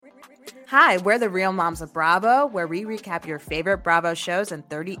Hi, we're the Real Moms of Bravo, where we recap your favorite Bravo shows in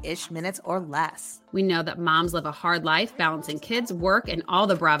 30-ish minutes or less. We know that moms live a hard life balancing kids, work, and all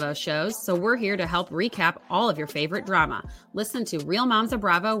the Bravo shows, so we're here to help recap all of your favorite drama. Listen to Real Moms of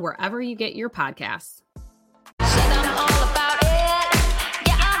Bravo wherever you get your podcasts.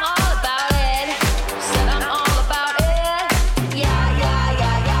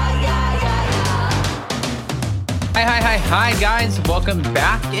 Hi, guys. Welcome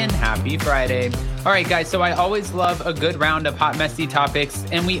back and happy Friday. All right, guys. So I always love a good round of hot, messy topics,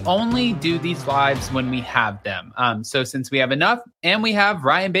 and we only do these lives when we have them. So since we have enough and we have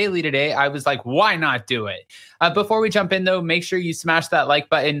Ryan Bailey today, I was like, why not do it? Before we jump in, though, make sure you smash that like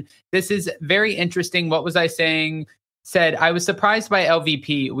button. This is very interesting. What was I saying? Said, I was surprised by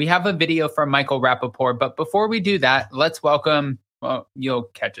LVP. We have a video from Michael Rapaport, but before we do that, let's welcome, well, you'll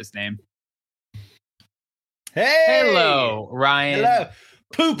catch his name. Hey! Hello, Ryan. Hello.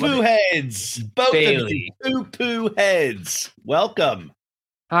 Poo-poo heads. Both Bailey. of you poo-poo heads. Welcome.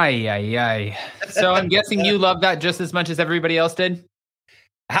 Ay. So I'm guessing you love that just as much as everybody else did?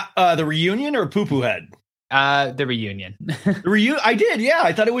 The reunion or poo-poo head? The reunion. I did, yeah.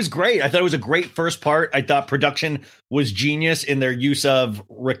 I thought it was great. I thought it was a great first part. I thought production was genius in their use of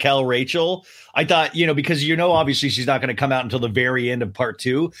Raquel Rachel. I thought, because obviously she's not going to come out until the very end of part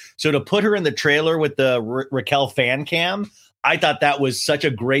 2. So to put her in the trailer with the Raquel fan cam, I thought that was such a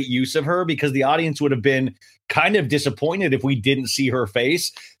great use of her because the audience would have been kind of disappointed if we didn't see her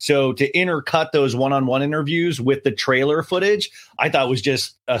face. So to intercut those one-on-one interviews with the trailer footage, I thought was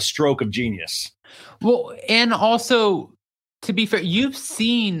just a stroke of genius. Well, and also, to be fair, you've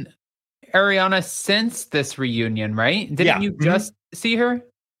seen Ariana since this reunion, right? Didn't you just see her?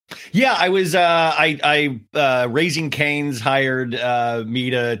 Yeah, I was. Raising Cane's hired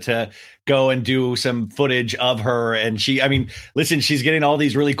me to go and do some footage of her, and she's getting all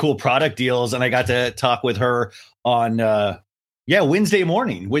these really cool product deals, and I got to talk with her on Wednesday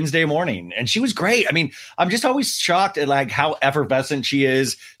morning, and she was great. I mean, I'm just always shocked at like how effervescent she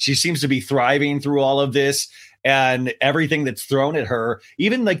is. She seems to be thriving through all of this and everything that's thrown at her.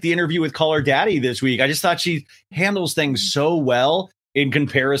 Even like the interview with Call Her Daddy this week, I just thought she handles things so well in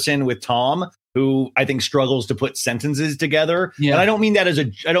comparison with Tom, who I think struggles to put sentences together. Yeah. And I don't mean that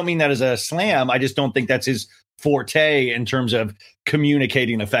as a slam. I just don't think that's his forte in terms of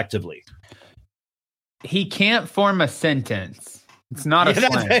communicating effectively. He can't form a sentence. It's not a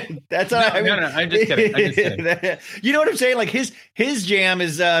slam. That's what I mean. No, I'm just kidding. You know what I'm saying? Like his jam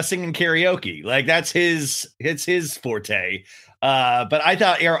is singing karaoke. Like it's his forte. But I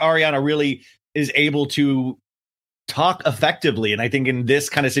thought Ariana really is able to talk effectively. And I think in this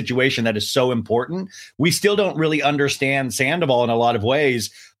kind of situation that is so important. We still don't really understand Sandoval in a lot of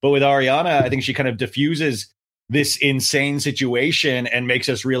ways. But with Ariana, I think she kind of diffuses this insane situation and makes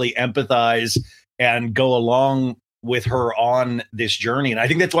us really empathize and go along with her on this journey. And I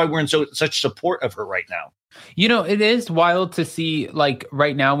think that's why we're in such support of her right now. It is wild to see, like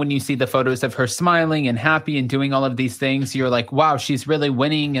right now, when you see the photos of her smiling and happy and doing all of these things, you're like, wow, she's really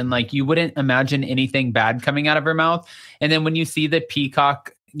winning. And like, you wouldn't imagine anything bad coming out of her mouth. And then when you see the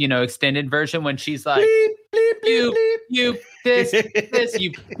Peacock, extended version, when she's like, bleep, bleep, bleep, you, this,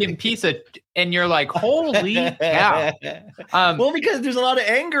 you piece of, and you're like, holy cow. Well, because there's a lot of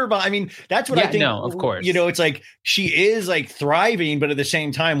anger, but I mean, that's what I think. No, of course. It's like she is like thriving, but at the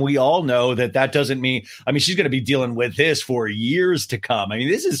same time, we all know that doesn't mean, she's going to be dealing with this for years to come.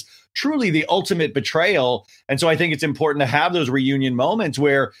 This is truly the ultimate betrayal. And so I think it's important to have those reunion moments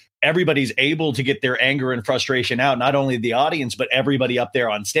where everybody's able to get their anger and frustration out, not only the audience, but everybody up there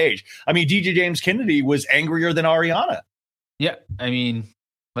on stage. DJ James Kennedy was angrier than Ariana. Yeah.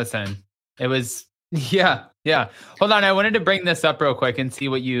 Listen, it was, yeah. Hold on. I wanted to bring this up real quick and see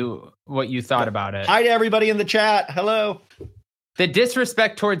what you thought about it. Hi to everybody in the chat. Hello. The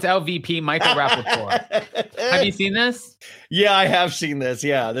disrespect towards LVP, Michael Rapaport. Have you seen this? Yeah, I have seen this.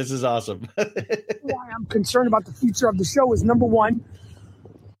 Yeah, this is awesome. Why I'm concerned about the future of the show is, number one,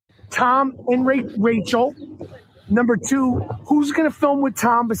 Tom and Rachel. Number two, who's going to film with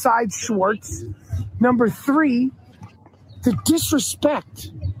Tom besides Schwartz? Number three, the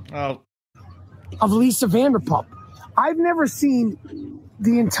disrespect of Lisa Vanderpump. I've never seen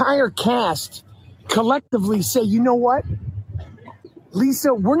the entire cast collectively say, you know what,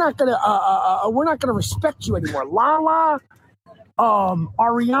 Lisa, we're not gonna respect you anymore. Lala,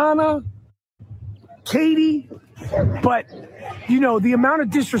 Ariana, Katie, but the amount of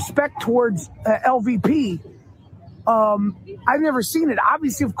disrespect towards LVP, I've never seen it.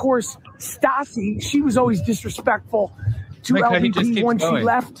 Obviously, of course, Stassi, she was always disrespectful to LVP once she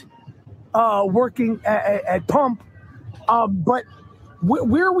left working at Pump. But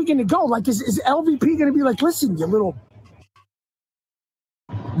where are we going to go? Like, is LVP going to be like, listen, you little,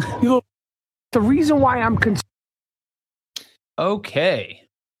 the reason why I'm concerned. Okay.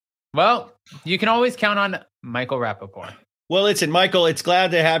 Well, you can always count on Michael Rapaport. Well, listen, Michael, it's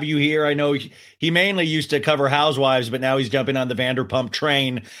glad to have you here. I know he mainly used to cover Housewives, but now he's jumping on the Vanderpump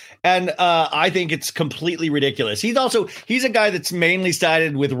train. And I think it's completely ridiculous. He's a guy that's mainly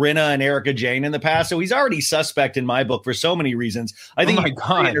sided with Rinna and Erika Jayne in the past. So he's already suspect in my book for so many reasons. I think he's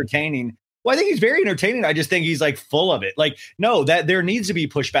very entertaining. Well, I think he's very entertaining. I just think he's like full of it. Like, no, that there needs to be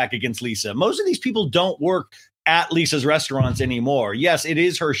pushback against Lisa. Most of these people don't work at Lisa's restaurants anymore. Yes, it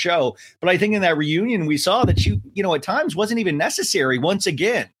is her show, but I think in that reunion we saw that she, at times wasn't even necessary. Once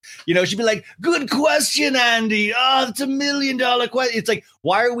again, she'd be like, "Good question, Andy. Oh, it's $1 million question." It's like,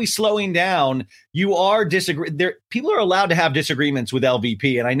 why are we slowing down? You are there. People are allowed to have disagreements with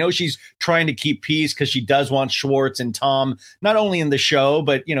LVP, and I know she's trying to keep peace because she does want Schwartz and Tom not only in the show,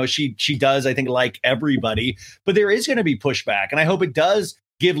 but she does, I think, like everybody. But there is going to be pushback, and I hope it does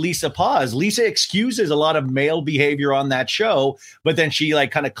give Lisa pause. Lisa excuses a lot of male behavior on that show, but then she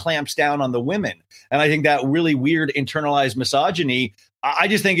kind of clamps down on the women. And I think that really weird internalized misogyny, I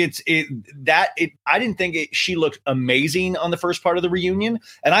just think I didn't think she looked amazing on the first part of the reunion.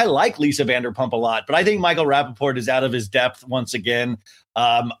 And I like Lisa Vanderpump a lot, but I think Michael Rapaport is out of his depth once again.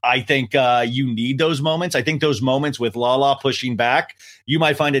 I think you need those moments. I think those moments with Lala pushing back, you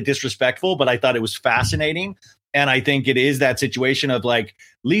might find it disrespectful, but I thought it was fascinating. And I think it is that situation of like,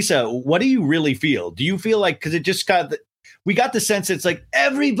 Lisa, what do you really feel? Do you feel like, because it just we got the sense it's like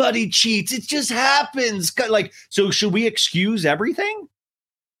everybody cheats. It just happens. Like, so should we excuse everything?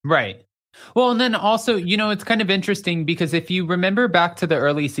 Right. Well, and then also, it's kind of interesting because if you remember back to the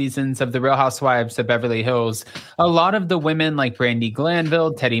early seasons of The Real Housewives of Beverly Hills, a lot of the women like Brandi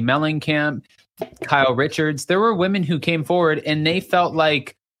Glanville, Teddi Mellencamp, Kyle Richards, there were women who came forward and they felt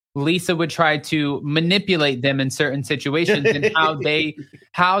like Lisa would try to manipulate them in certain situations and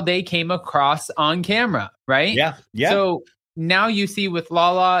how they came across on camera, right? Yeah. So now you see with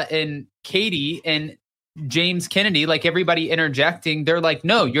Lala and Katie and James Kennedy, like everybody interjecting, they're like,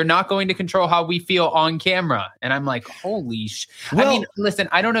 no, you're not going to control how we feel on camera. And I'm like, holy I mean, listen,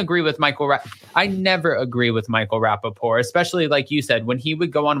 I don't agree with I never agree with Michael Rapaport, especially like you said, when he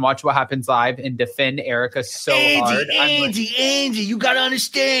would go on Watch What Happens Live and defend Erika so hard. Angie, you got to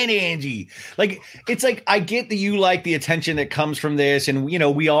understand, Angie. Like, it's like, I get that you like the attention that comes from this. And,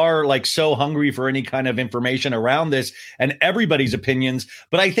 we are like so hungry for any kind of information around this and everybody's opinions.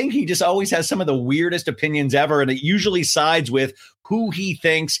 But I think he just always has some of the weirdest opinions ever, and it usually sides with who he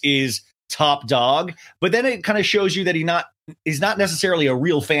thinks is top dog. But then it kind of shows you that he's not necessarily a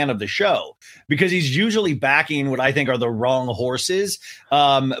real fan of the show, because he's usually backing what I think are the wrong horses.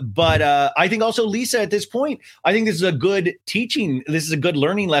 But I think also Lisa at this point, I think this is a good teaching. This is a good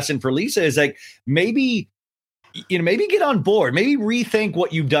learning lesson for Lisa, is like, maybe get on board, maybe rethink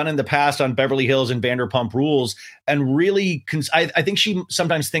what you've done in the past on Beverly Hills and Vanderpump Rules. And really, I think she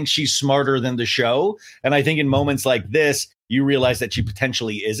sometimes thinks she's smarter than the show. And I think in moments like this, you realize that she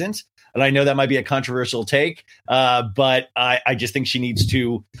potentially isn't. And I know that might be a controversial take, but I just think she needs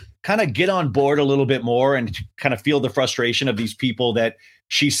to kind of get on board a little bit more and kind of feel the frustration of these people that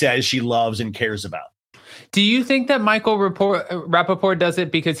she says she loves and cares about. Do you think that Michael Rapaport does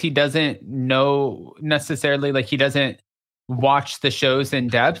it because he doesn't know necessarily, like he doesn't watch the shows in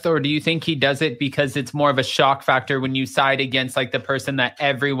depth? Or do you think he does it because it's more of a shock factor when you side against like the person that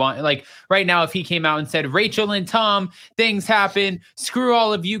everyone, like right now, if he came out and said, Rachel and Tom, things happen, screw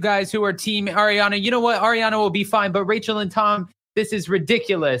all of you guys who are team Ariana, you know what, Ariana will be fine, but Rachel and Tom, this is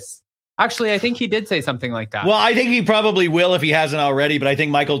ridiculous. Actually, I think he did say something like that. Well, I think he probably will if he hasn't already, but I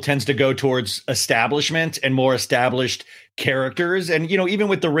think Michael tends to go towards establishment and more established characters. And, even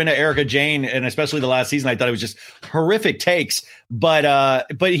with the Rinna, Erika Jayne, and especially the last season, I thought it was just horrific takes. But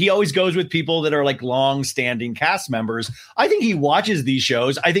he always goes with people that are like long-standing cast members. I think he watches these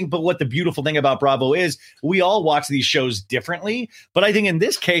shows. But what the beautiful thing about Bravo is, we all watch these shows differently. But I think in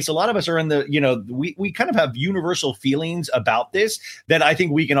this case, a lot of us are in the, we kind of have universal feelings about this that I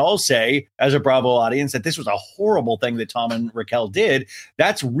think we can all say as a Bravo audience that this was a horrible thing that Tom and Raquel did.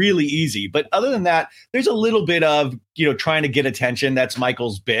 That's really easy. But other than that, there's a little bit of, trying to get attention. That's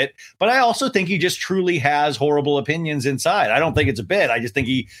Michael's bit. But I also think he just truly has horrible opinions inside. I don't think it's a bit. I just think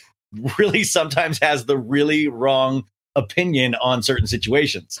he really sometimes has the really wrong opinion on certain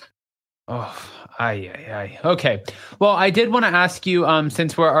situations. Oh, okay. Well, I did want to ask you,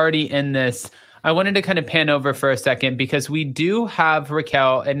 since we're already in this, I wanted to kind of pan over for a second because we do have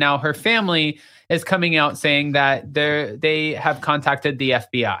Raquel, and now her family is coming out saying that they have contacted the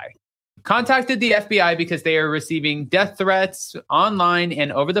FBI. contacted the FBI because they are receiving death threats online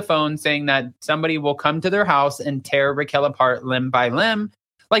and over the phone saying that somebody will come to their house and tear Raquel apart limb by limb.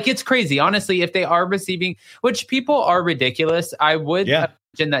 Like, it's crazy. Honestly, if they are receiving, which people are ridiculous, I would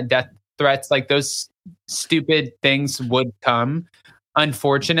imagine that death threats, like those stupid things, would come,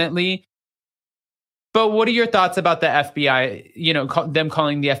 unfortunately. But what are your thoughts about the FBI, you know, them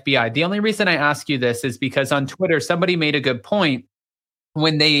calling the FBI? The only reason I ask you this is because on Twitter, somebody made a good point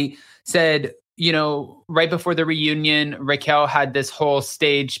when they said, you know, right before the reunion, Raquel had this whole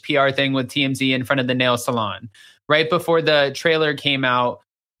stage PR thing with TMZ in front of the nail salon. Right before the trailer came out,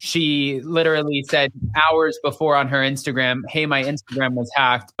 she literally said hours before on her Instagram, hey, my Instagram was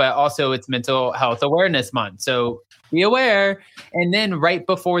hacked, but also it's Mental Health Awareness Month. So be aware. And then right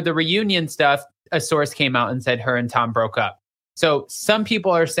before the reunion stuff, a source came out and said her and Tom broke up. So some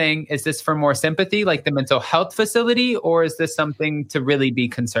people are saying, is this for more sympathy, like the mental health facility, or is this something to really be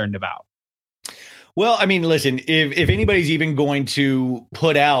concerned about? Well, I mean, listen, if anybody's even going to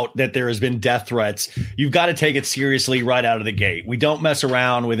put out that there has been death threats, you've got to take it seriously right out of the gate. We don't mess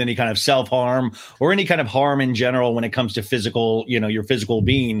around with any kind of self-harm or any kind of harm in general when it comes to physical, you know, your physical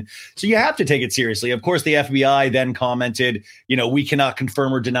being. So you have to take it seriously. Of course, the FBI then commented, you know, we cannot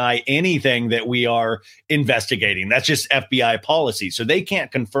confirm or deny anything that we are investigating. That's just FBI policy. So they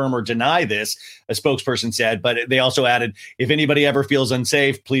can't confirm or deny this, a spokesperson said. But they also added, if anybody ever feels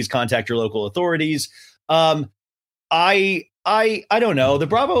unsafe, please contact your local authorities. I don't know. The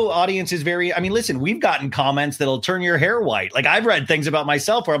Bravo audience is very, I mean, listen, we've gotten comments that'll turn your hair white. Like, I've read things about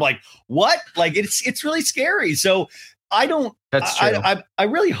myself where I'm like, what? Like, it's really scary. So that's true. I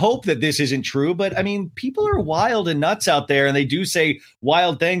really hope that this isn't true, but I mean, people are wild and nuts out there and they do say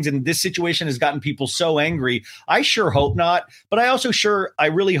wild things. And this situation has gotten people so angry. I sure hope not. But I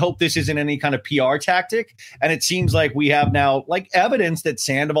really hope this isn't any kind of PR tactic. And it seems like we have now like evidence that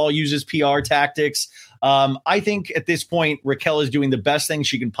Sandoval uses PR tactics. I think at this point, Raquel is doing the best thing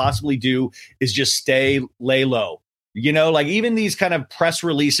she can possibly do is just lay low. You know, like even these kind of press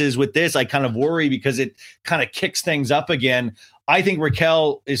releases with this, I kind of worry because it kind of kicks things up again. I think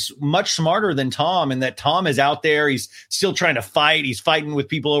Raquel is much smarter than Tom, and that Tom is out there. He's still trying to fight. He's fighting with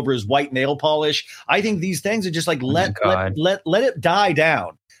people over his white nail polish. I think these things are just like, let it die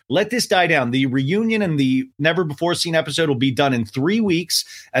down. Let this die down. The reunion and the never before seen episode will be done in 3 weeks.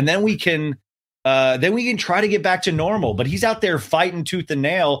 And then we can try to get back to normal, but he's out there fighting tooth and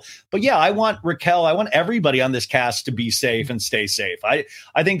nail. But yeah, I want everybody on this cast to be safe and stay safe. I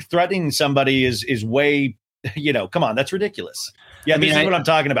think threatening somebody is way, you know, come on, that's ridiculous. Yeah, this is what I'm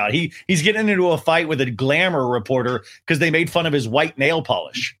talking about. He's getting into a fight with a Glamour reporter because they made fun of his white nail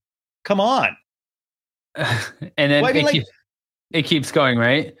polish. Come on. And then it keeps going,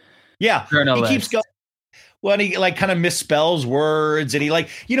 right? Yeah, it keeps going. Well, and he like kind of misspells words and he like,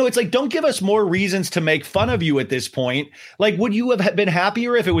 you know, it's like, don't give us more reasons to make fun of you at this point. Like, would you have been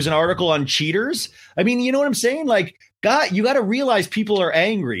happier if it was an article on cheaters? I mean, you know what I'm saying? Like, God, you got to realize people are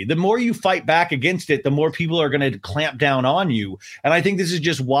angry. The more you fight back against it, the more people are going to clamp down on you. And I think this is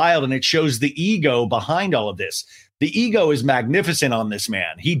just wild. And it shows the ego behind all of this. The ego is magnificent on this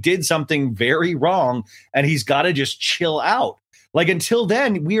man. He did something very wrong and he's got to just chill out. Like, until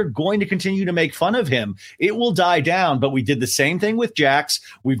then, we are going to continue to make fun of him. It will die down, but we did the same thing with Jax.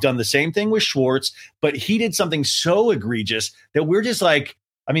 We've done the same thing with Schwartz, but he did something so egregious that we're just like,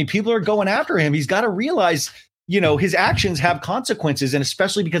 I mean, people are going after him. He's got to realize, you know, his actions have consequences, and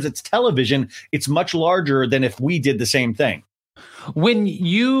especially because it's television, it's much larger than if we did the same thing.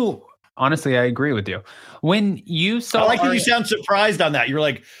 Honestly, I agree with you. When you saw, I like that you sound surprised on that. You're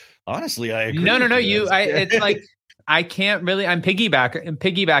like, honestly, I agree. No. It's like, I can't really, I'm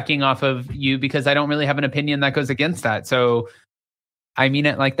piggybacking off of you because I don't really have an opinion that goes against that. So I mean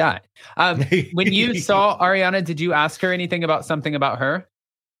it like that. When you saw Ariana, did you ask her anything about something about her?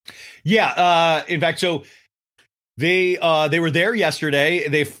 Yeah. In fact, so they were there yesterday.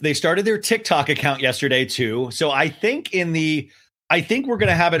 They started their TikTok account yesterday too. So I think we're going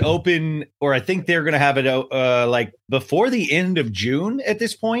to have it open, or I think they're going to have it like before the end of June at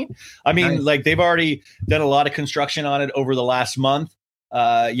this point. I mean, nice. Like they've already done a lot of construction on it over the last month.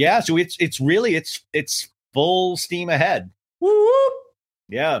 Yeah. So it's full steam ahead. Woo-woo.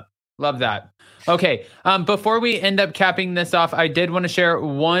 Yeah. Love that. Okay. Before we end up capping this off, I did want to share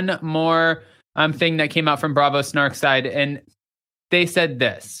one more thing that came out from Bravo Snark side. And they said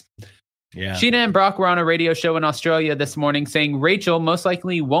this. Yeah. Sheena and Brock were on a radio show in Australia this morning saying Rachel most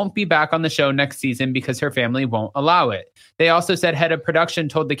likely won't be back on the show next season because her family won't allow it. They also said head of production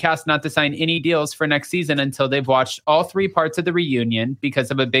told the cast not to sign any deals for next season until they've watched all 3 parts of the reunion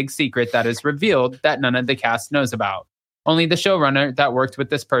because of a big secret that is revealed that none of the cast knows about. Only the showrunner that worked with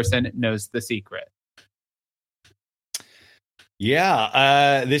this person knows the secret.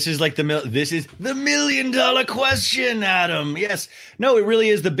 Yeah, this is like the $1 million question, Adam. Yes, no, it really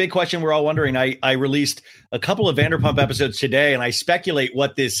is the big question we're all wondering. I released a couple of Vanderpump episodes today, and I speculate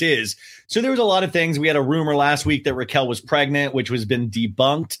what this is. So there was a lot of things. We had a rumor last week that Raquel was pregnant, which has been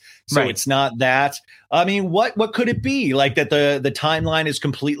debunked. So It's not that. I mean, what could it be? Like that the timeline is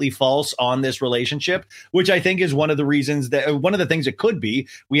completely false on this relationship, which I think is one of the reasons that one of the things it could be.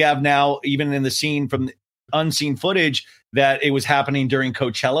 We have now, even in the scene from the unseen footage, that it was happening during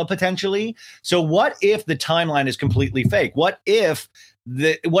Coachella potentially. So what if the timeline is completely fake? What if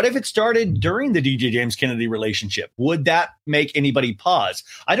it started during the DJ James Kennedy relationship? Would that make anybody pause?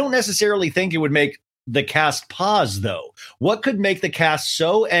 I don't necessarily think it would make the cast pause, though. What could make the cast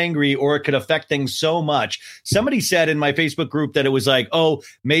so angry, or it could affect things so much? Somebody said in my Facebook group that it was like, oh,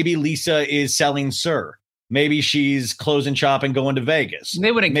 maybe Lisa is selling SUR. Maybe she's closing shop and going to Vegas.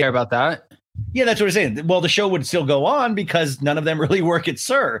 They wouldn't care about that. Yeah, that's what I'm saying. Well, the show would still go on because none of them really work at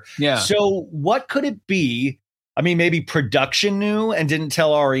SUR. Yeah. So what could it be? I mean, maybe production knew and didn't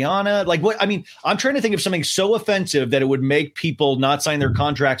tell Ariana. Like what? I mean, I'm trying to think of something so offensive that it would make people not sign their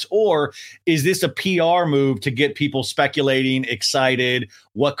contracts. Or is this a PR move to get people speculating, excited?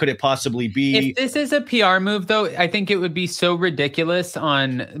 What could it possibly be? If this is a PR move, though, I think it would be so ridiculous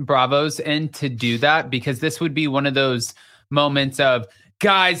on Bravo's end to do that, because this would be one of those moments of,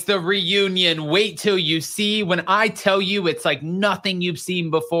 guys, the reunion, wait till you see. When I tell you, it's like nothing you've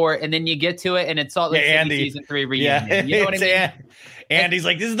seen before, and then you get to it and it's Salt Lake City season 3 reunion. Yeah, you know what I mean? Andy's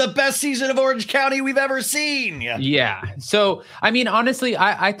like, this is the best season of Orange County we've ever seen. Yeah. So, I mean, honestly,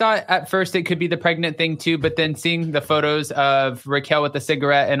 I thought at first it could be the pregnant thing too, but then seeing the photos of Raquel with the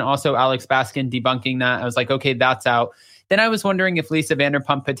cigarette and also Alex Baskin debunking that, I was like, okay, that's out. Then I was wondering if Lisa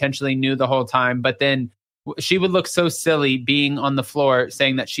Vanderpump potentially knew the whole time, but then she would look so silly being on the floor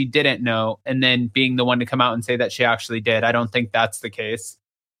saying that she didn't know and then being the one to come out and say that she actually did. I don't think that's the case.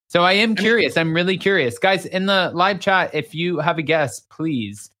 So I am curious. I'm really curious. Guys, in the live chat, if you have a guess,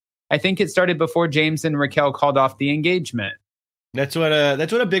 please. I think it started before James and Raquel called off the engagement. That's what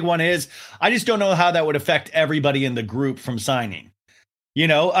a big one is. I just don't know how that would affect everybody in the group from signing. You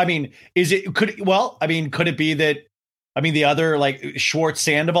know, I mean, could it be that, I mean, the other, like Schwartz,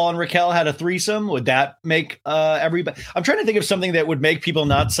 Sandoval, and Raquel had a threesome? Would that make everybody? I'm trying to think of something that would make people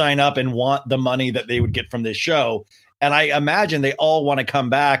not sign up and want the money that they would get from this show. And I imagine they all want to come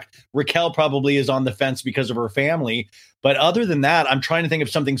back. Raquel probably is on the fence because of her family. But other than that, I'm trying to think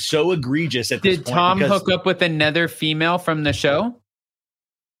of something so egregious at this point. Did Tom hook up with another female from the show?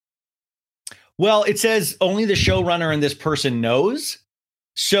 Well, it says only the showrunner and this person knows.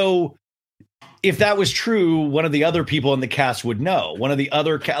 So if that was true, one of the other people in the cast would know. One of the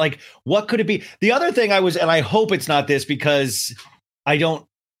other like, what could it be? The other thing and I hope it's not this, because I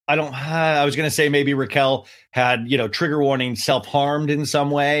was going to say maybe Raquel had, trigger warning, self-harmed in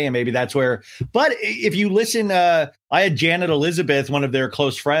some way. And maybe that's where, but if you listen, I had Janet Elizabeth, one of their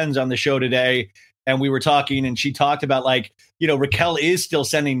close friends, on the show today. And we were talking, and she talked about Raquel is still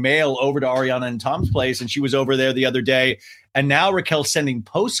sending mail over to Ariana and Tom's place. And she was over there the other day. And now Raquel's sending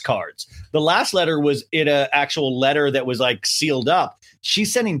postcards. The last letter was an actual letter that was like sealed up.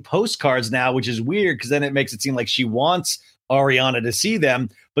 She's sending postcards now, which is weird, because then it makes it seem like she wants Ariana to see them.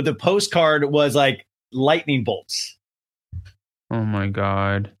 But the postcard was like lightning bolts. Oh my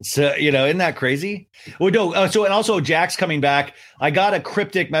God. So, isn't that crazy? Well, no. And also Jax coming back. I got a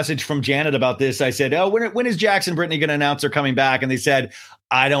cryptic message from Janet about this. I said, when is Jax and Brittany going to announce they're coming back? And they said,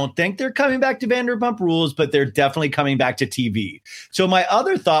 I don't think they're coming back to Vanderpump Rules, but they're definitely coming back to TV. So my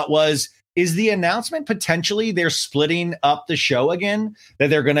other thought was, is the announcement potentially they're splitting up the show again? That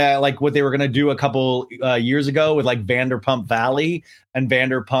they're going to, like what they were going to do a couple years ago with like Vanderpump Valley and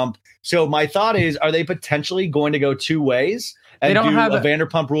Vanderpump. So my thought is, are they potentially going to go two ways? And they don't have a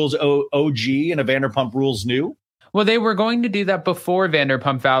Vanderpump Rules OG and a Vanderpump Rules New? Well, they were going to do that before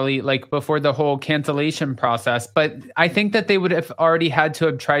Vanderpump Valley, like before the whole cancellation process. But I think that they would have already had to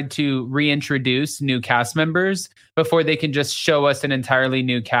have tried to reintroduce new cast members before they can just show us an entirely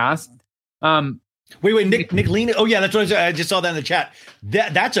new cast. Wait, Nick Lena. Oh yeah, that's what I just saw that in the chat.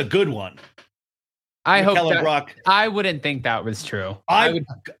 That's a good one. I hope that, Brock. I wouldn't think that was true. I would.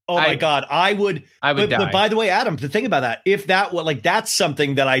 Oh my God, I would. But by the way, Adam, the thing about that, if that was that's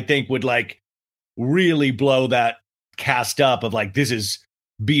something that I think would really blow that cast up of this is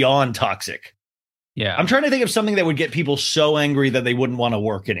beyond toxic. Yeah, I'm trying to think of something that would get people so angry that they wouldn't want to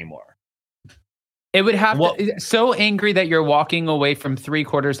work anymore. It would have to so angry that you're walking away from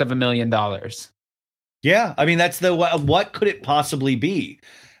 $750,000. Yeah, I mean that's what could it possibly be?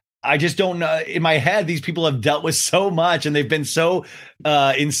 I just don't know. In my head, these people have dealt with so much and they've been so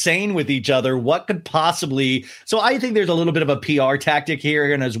insane with each other. What could possibly? So I think there's a little bit of a PR tactic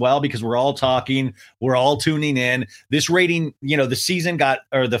here and as well, because we're all talking, we're all tuning in. This rating, the season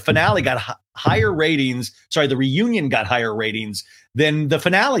the finale got higher ratings. Sorry, the reunion got higher ratings than the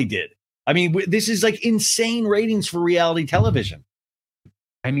finale did. I mean, this is like insane ratings for reality television.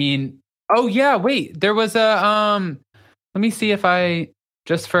 I mean, oh yeah, wait, there was a let me see if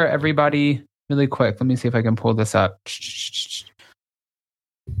just for everybody really quick, let me see if I can pull this up.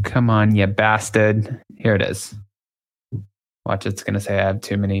 Come on, you bastard. Here it is. Watch, it's going to say I have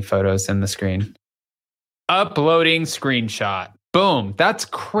too many photos in the screen. Uploading screenshot. Boom. That's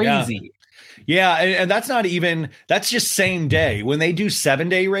crazy. Yeah, and that's not even, that's just same day. When they do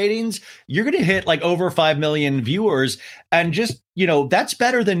 7-day ratings, you're going to hit like over 5 million viewers. And just, that's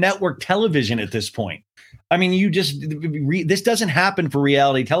better than network television at this point. I mean, this doesn't happen for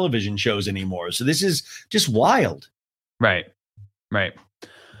reality television shows anymore. So this is just wild. Right.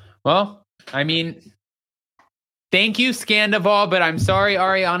 Well, I mean, thank you, Scandival, but I'm sorry,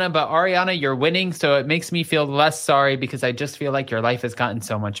 Ariana. But Ariana, you're winning. So it makes me feel less sorry because I just feel like your life has gotten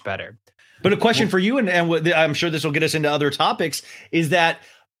so much better. But a question for you, and I'm sure this will get us into other topics, is that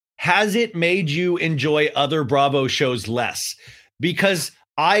has it made you enjoy other Bravo shows less? Because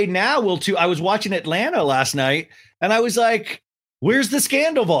I now will too. I was watching Atlanta last night and I was like, where's the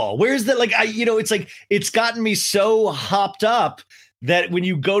Scandival? Where's the, it's like, it's gotten me so hopped up that when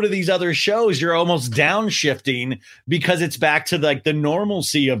you go to these other shows, you're almost downshifting because it's back to like the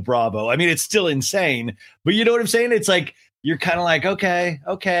normalcy of Bravo. I mean, it's still insane, but you know what I'm saying? It's like, you're kind of like,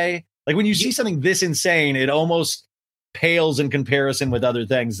 okay. Like when you see something this insane, it almost pales in comparison with other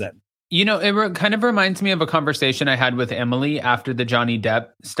things then. It kind of reminds me of a conversation I had with Emily after the Johnny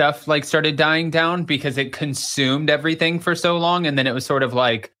Depp stuff started dying down because it consumed everything for so long. And then it was sort of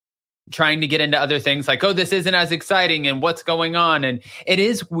like trying to get into other things like, oh, this isn't as exciting and what's going on. And it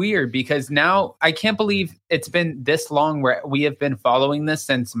is weird because now I can't believe it's been this long where we have been following this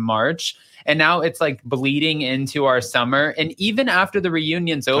since March. And now it's like bleeding into our summer. And even after the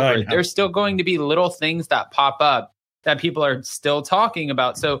reunion's over, there's still going to be little things that pop up that people are still talking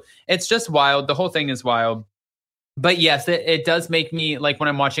about. So it's just wild. The whole thing is wild. But yes, it does make me, like when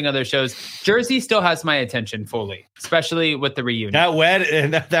I'm watching other shows, Jersey still has my attention fully, especially with the reunion.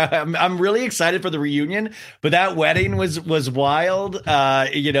 I'm really excited for the reunion, but that wedding was wild.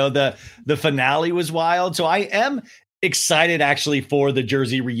 The finale was wild. So I am excited actually for the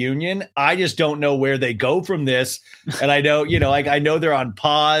Jersey reunion. I just don't know where they go from this. And I know, I know they're on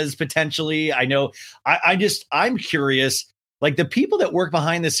pause potentially. I know I'm curious, like the people that work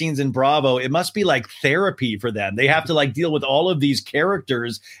behind the scenes in Bravo, it must be like therapy for them. They have to like deal with all of these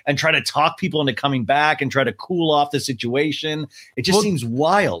characters and try to talk people into coming back and try to cool off the situation. It just seems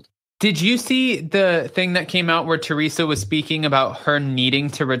wild. Did you see the thing that came out where Teresa was speaking about her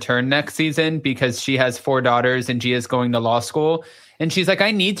needing to return next season because she has 4 daughters and Gia's going to law school? And she's like, I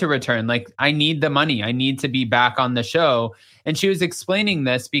need to return. Like, I need the money. I need to be back on the show. And she was explaining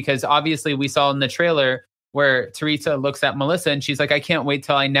this because obviously we saw in the trailer where Teresa looks at Melissa and she's like, I can't wait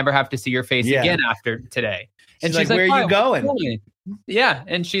till I never have to see your face again after today. And she's like, where are you going? Yeah.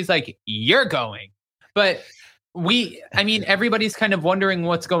 And she's like, you're going. But everybody's kind of wondering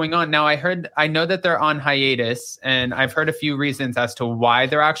what's going on. Now, I know that they're on hiatus, and I've heard a few reasons as to why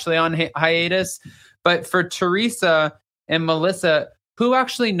they're actually on hiatus. But for Teresa and Melissa, who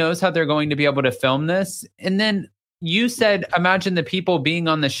actually knows how they're going to be able to film this? And then you said, imagine the people being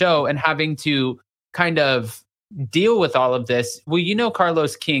on the show and having to kind of deal with all of this. Well,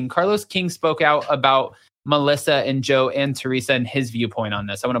 Carlos King. Carlos King spoke out about Melissa and Joe and Teresa and his viewpoint on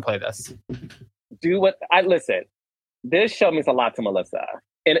this. I want to play this. Listen, this show means a lot to Melissa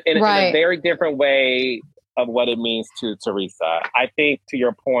in a very different way of what it means to Teresa. I think to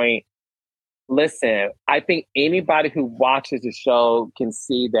your point, listen, I think anybody who watches the show can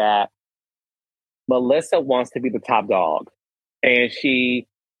see that Melissa wants to be the top dog. And she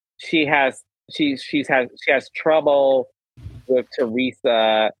has trouble with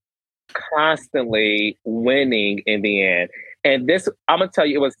Teresa constantly winning in the end. And this, I'm gonna tell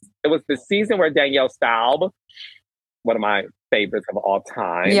you, it was the season where Danielle Staub, one of my favorites of all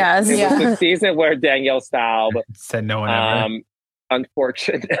time. Yes, it was the season where Danielle Staub said no one ever.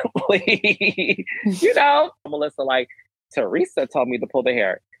 Unfortunately, Melissa, like, Teresa told me to pull the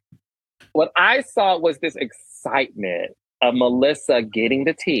hair. What I saw was this excitement of Melissa getting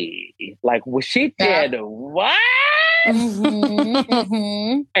the tea. Like, well, she did what?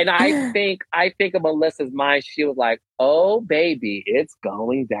 And I think in Melissa's mind, she was like, oh, baby, it's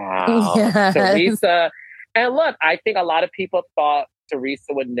going down. Yes. Teresa. And look, I think a lot of people thought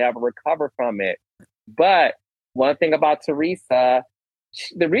Teresa would never recover from it. But one thing about Teresa,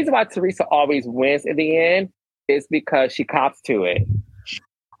 the reason why Teresa always wins in the end is because she cops to it.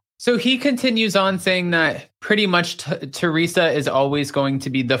 So he continues on saying that pretty much Teresa is always going to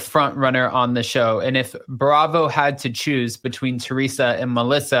be the front runner on the show. And if Bravo had to choose between Teresa and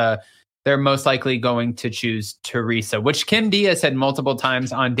Melissa, they're most likely going to choose Teresa, which Kim D has said multiple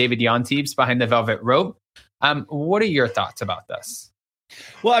times on David Yontef's Behind the Velvet Rope. What are your thoughts about this?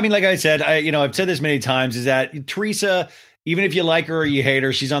 Well, I mean, like I said, I've said this many times, is that Teresa, even if you like her or you hate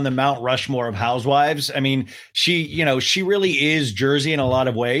her, she's on the Mount Rushmore of housewives. I mean, she really is Jersey in a lot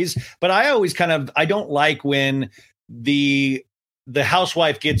of ways. But I always I don't like when the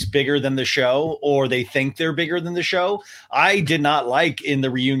housewife gets bigger than the show, or they think they're bigger than the show. I did not like in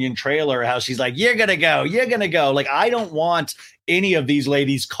the reunion trailer how she's like, you're going to go. Like, I don't want any of these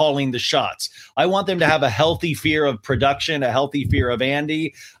ladies calling the shots. I want them to have a healthy fear of production, a healthy fear of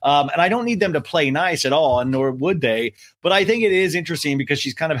Andy. And I don't need them to play nice at all, and nor would they. But I think it is interesting because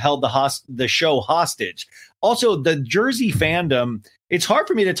she's kind of held the show hostage. Also, the Jersey fandom, it's hard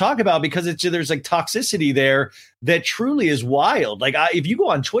for me to talk about because there's like toxicity there that truly is wild. Like, if you go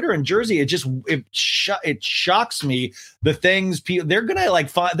on Twitter in Jersey, it shocks me the things they're gonna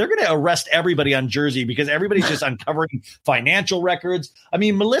arrest everybody on Jersey because everybody's just uncovering financial records. I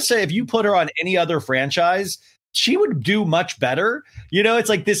mean, Melissa, if you put her on any other franchise, she would do much better. It's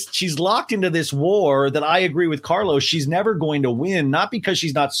like this. She's locked into this war that I agree with Carlos. She's never going to win, not because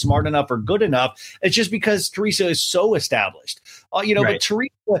she's not smart enough or good enough. It's just because Teresa is so established. Right. But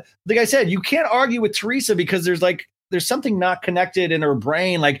Teresa, like I said, you can't argue with Teresa because there's something not connected in her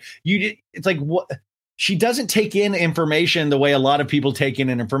brain. Like it's like what. She doesn't take in information the way a lot of people take in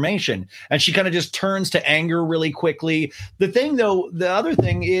information. And she kind of just turns to anger really quickly. The other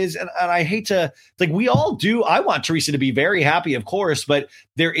thing is, and I hate to, we all do, I want Teresa to be very happy, of course, but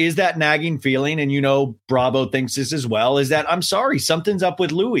there is that nagging feeling, and Bravo thinks this as well, is that, I'm sorry, something's up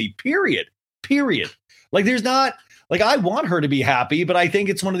with Louis, period. Like, there's not, I want her to be happy, but I think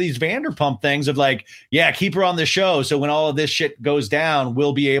it's one of these Vanderpump things of keep her on the show. So when all of this shit goes down,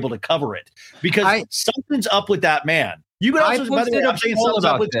 we'll be able to cover it because something's up with that man. You could also, by the way, I'm saying something's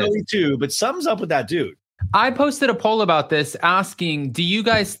up with Joey too, but something's up with that dude. I posted a poll about this asking, do you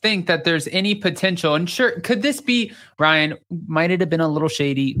guys think that there's any potential? And sure, could this be, Ryan, might it have been a little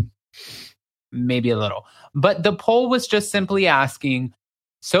shady? Maybe a little. But the poll was just simply asking,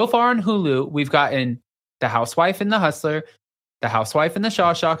 so far on Hulu, we've gotten The Housewife and the Hustler, The Housewife and the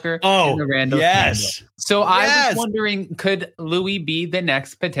Shawshocker, and the Randall Scandal. So I was wondering, could Louis be the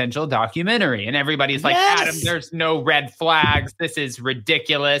next potential documentary? And everybody's like, Adam, there's no red flags. This is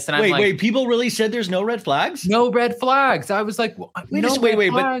ridiculous. And I'm wait, people really said there's no red flags? No red flags. I was like,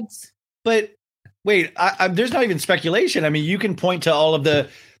 flags. But there's not even speculation. I mean, you can point to all of the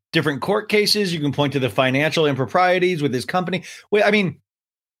different court cases. You can point to the financial improprieties with his company.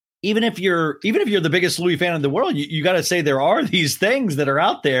 Even if you're the biggest Louis fan in the world, you got to say there are these things that are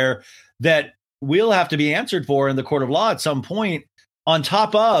out there that will have to be answered for in the court of law at some point, on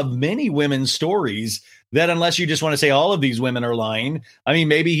top of many women's stories that, unless you just want to say all of these women are lying, I mean,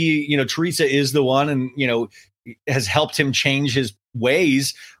 maybe Teresa is the one and, has helped him change his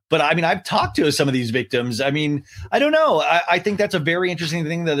ways. But I mean, I've talked to some of these victims. I mean, I don't know. I think that's a very interesting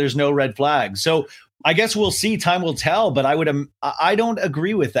thing that there's no red flags. So I guess we'll see. Time will tell. But I don't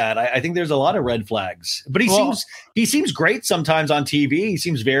agree with that. I think there's a lot of red flags. But he seems great sometimes on TV. He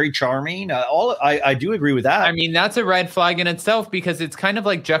seems very charming. I do agree with that. I mean, that's a red flag in itself because it's kind of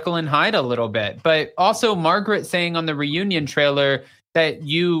like Jekyll and Hyde a little bit. But also Margaret saying on the reunion trailer that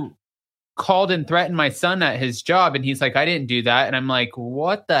you called and threatened my son at his job, and he's like, I didn't do that. And I'm like,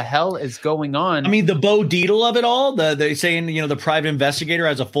 what the hell is going on? I mean, the Bo Dietl of it all, they saying, the private investigator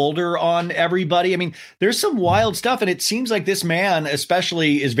has a folder on everybody. I mean, there's some wild stuff, and it seems like this man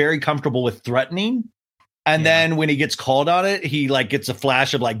especially is very comfortable with threatening. And then when he gets called on it, he gets a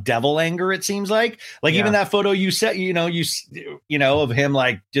flash of devil anger. It seems like even that photo you set, of him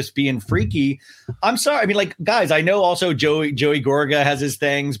just being freaky. I'm sorry. I mean, guys, I know also Joey Gorga has his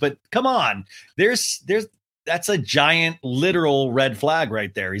things, but come on, that's a giant literal red flag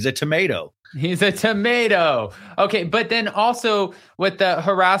right there. He's a tomato. He's a tomato. Okay. But then also with the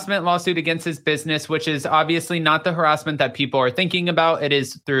harassment lawsuit against his business, which is obviously not the harassment that people are thinking about. It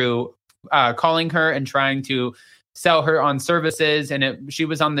is through calling her and trying to sell her on services. And she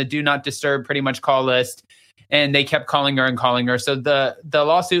was on the do not disturb pretty much call list. And they kept calling her. So the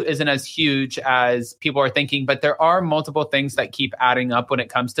lawsuit isn't as huge as people are thinking, but there are multiple things that keep adding up when it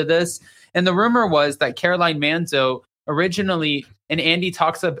comes to this. And the rumor was that Caroline Manzo originally, and Andy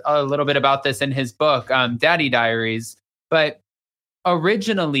talks a little bit about this in his book, Daddy Diaries, but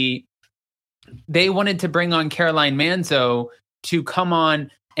originally they wanted to bring on Caroline Manzo to come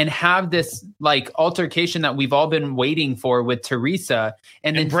on and have this like altercation that we've all been waiting for with Teresa.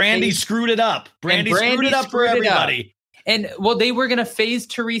 And then Brandy screwed it up. Brandy screwed it up for everybody. And well, they were going to phase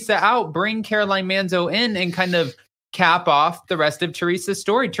Teresa out, bring Caroline Manzo in, and kind of cap off the rest of Teresa's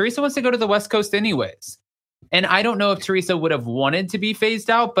story. Teresa wants to go to the West Coast anyways. And I don't know if Teresa would have wanted to be phased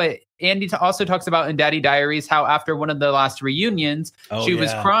out, but Andy also talks about in Daddy Diaries how after one of the last reunions, she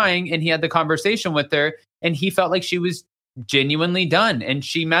was crying and he had the conversation with her and he felt like she was genuinely done. And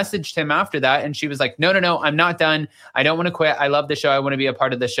she messaged him after that and she was like, no, I'm not done. I don't want to quit. I love the show. I want to be a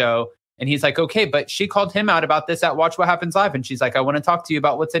part of the show. And he's like, okay, but she called him out about this at Watch What Happens Live. And she's like, I want to talk to you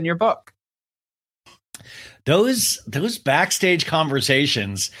about what's in your book. Those backstage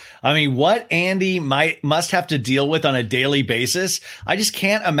conversations. I mean, what Andy must have to deal with on a daily basis. I just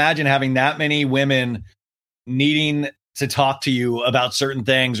can't imagine having that many women needing to talk to you about certain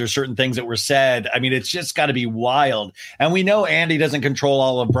things or certain things that were said. I mean, it's just got to be wild. And we know Andy doesn't control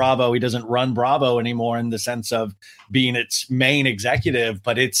all of Bravo. He doesn't run Bravo anymore in the sense of being its main executive,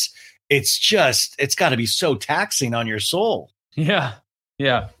 but it's got to be so taxing on your soul. Yeah.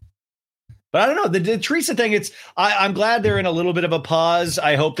 Yeah. But I don't know, the Teresa thing, I'm glad they're in a little bit of a pause.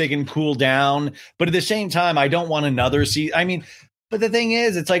 I hope they can cool down. But at the same time, I don't want another season. I mean, but the thing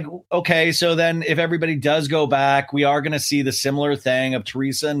is, it's like, okay, so then if everybody does go back, we are going to see the similar thing of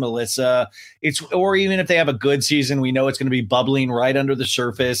Teresa and Melissa. Or even if they have a good season, we know it's going to be bubbling right under the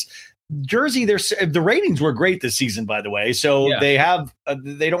surface. Jersey, the ratings were great this season, by the way. So they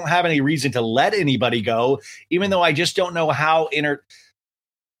don't have any reason to let anybody go, even though I just don't know how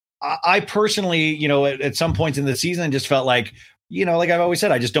I personally, at some points in the season, just felt like, like I've always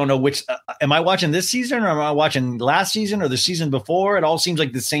said, I just don't know which, am I watching this season or am I watching last season or the season before? It all seems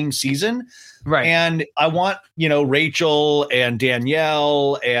like the same season. Right. And I want, Rachel and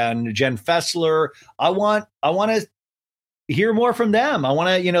Danielle and Jen Fessler. I want to hear more from them. I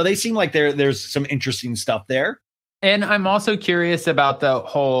want to, they seem like there's some interesting stuff there. And I'm also curious about the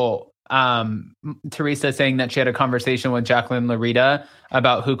whole, Teresa saying that she had a conversation with Jacqueline Larita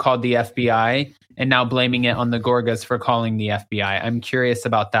about who called the FBI and now blaming it on the Gorgas for calling the FBI. I'm curious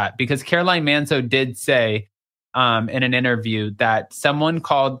about that because Caroline Manzo did say in an interview that someone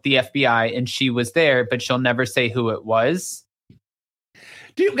called the FBI and she was there, but she'll never say who it was.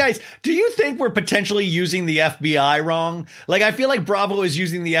 Do you think we're potentially using the FBI wrong? Like, I feel like Bravo is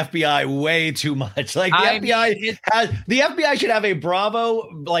using the FBI way too much. Like the FBI should have a Bravo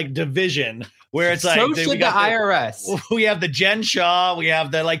like division where it's like, so should the IRS. We have the Jen Shaw. We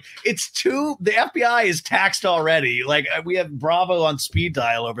have the the FBI is taxed already. Like we have Bravo on speed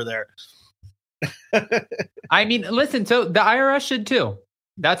dial over there. I mean, listen, so the IRS should too.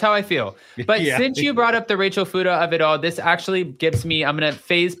 That's how I feel. But since you brought up the Rachel Fuda of it all, this actually gives me, I'm going to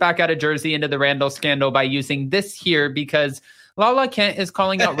phase back out of Jersey into the Randall scandal by using this here because Lala Kent is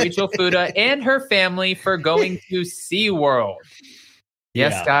calling out Rachel Fuda and her family for going to SeaWorld.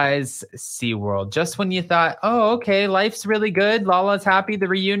 Yes, guys, SeaWorld. Just when you thought, oh, okay, life's really good. Lala's happy. The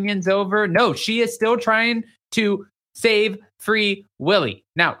reunion's over. No, she is still trying to save Free Willy.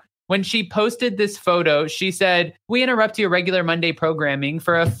 Now, when she posted this photo, she said, we interrupt your regular Monday programming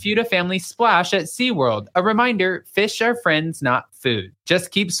for a Fuda family splash at SeaWorld. A reminder, fish are friends, not food.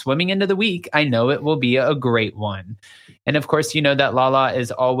 Just keep swimming into the week. I know it will be a great one. And of course, you know that Lala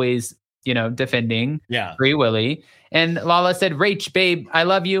is always, defending Free Willy. And Lala said, Rach, babe, I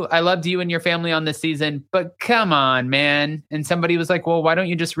love you. I loved you and your family on this season, but come on, man. And somebody was like, well, why don't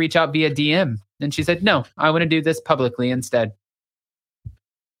you just reach out via DM? And she said, no, I want to do this publicly instead.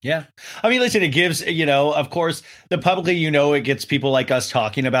 Yeah. I mean, listen, it gives, of course, the publicly, it gets people like us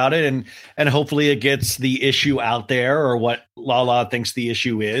talking about it and hopefully it gets the issue out there or what Lala thinks the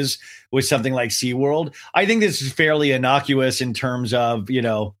issue is with something like SeaWorld. I think this is fairly innocuous in terms of,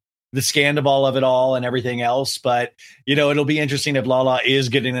 the scandal of it all and everything else. But, it'll be interesting if Lala is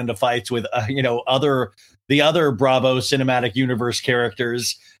getting into fights with, the other Bravo cinematic universe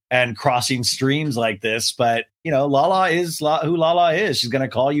characters and crossing streams like this. But, Lala is who Lala is. She's going to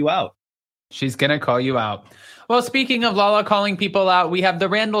call you out. She's going to call you out. Well, speaking of Lala calling people out, we have the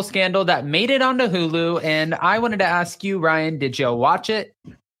Randall scandal that made it onto Hulu. And I wanted to ask you, Ryan, did you watch it?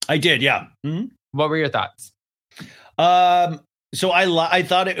 I did. Yeah. Mm-hmm. What were your thoughts? So I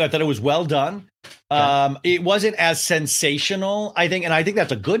thought it was well done. Okay. It wasn't as sensational, I think. And I think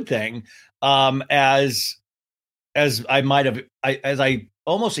that's a good thing. As I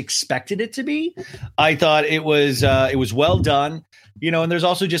almost expected it to be. I thought it was well done. and there's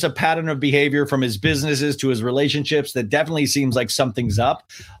also just a pattern of behavior from his businesses to his relationships that definitely seems like something's up.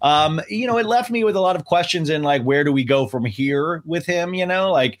 It left me with a lot of questions in like, where do we go from here with him?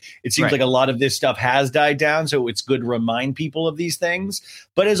 Like it seems like a lot of this stuff has died down. So it's good to remind people of these things.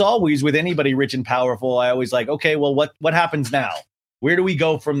 But as always, with anybody rich and powerful, I always like, okay, well, what happens now? Where do we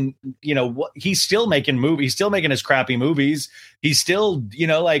go from, he's still making movies, he's still making his crappy movies. He's still,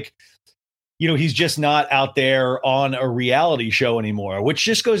 he's just not out there on a reality show anymore, which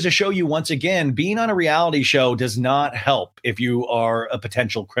just goes to show you once again, being on a reality show does not help if you are a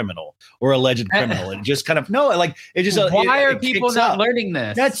potential criminal or alleged criminal. It just kind of, why are people not learning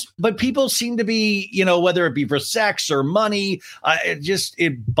this? But people seem to be, whether it be for sex or money,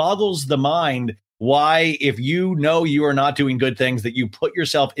 it boggles the mind. Why, if you know you are not doing good things, that you put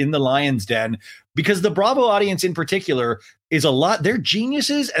yourself in the lion's den, because the Bravo audience in particular is they're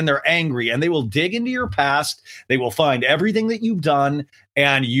geniuses and they're angry and they will dig into your past. They will find everything that you've done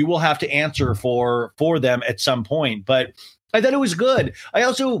and you will have to answer for them at some point. But I thought it was good. I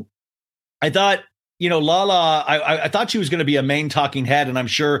thought, Lala, I thought she was going to be a main talking head. And I'm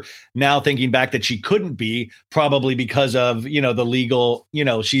sure now thinking back that she couldn't be, probably because of, the legal,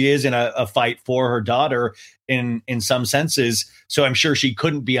 she is in a fight for her daughter in some senses. So I'm sure she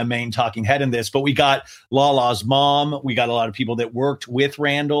couldn't be a main talking head in this. But we got Lala's mom. We got a lot of people that worked with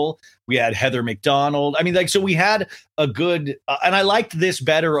Randall. We had Heather McDonald. I mean, so we had a good and I liked this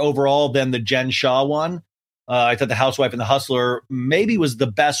better overall than the Jen Shah one. I thought The Housewife and The Hustler maybe was the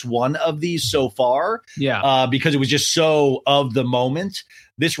best one of these so far. Yeah. Because it was just so of the moment.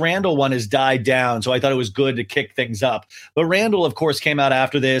 This Randall one has died down. So I thought it was good to kick things up. But Randall, of course, came out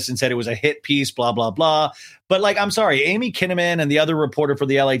after this and said it was a hit piece, blah, blah, blah. But I'm sorry, Amy Kinnaman and the other reporter for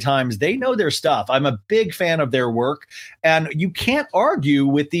the LA Times, they know their stuff. I'm a big fan of their work. And you can't argue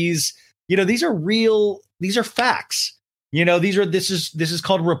with these. These are real. These are facts. This is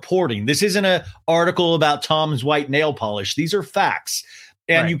called reporting. This isn't an article about Tom's white nail polish. These are facts.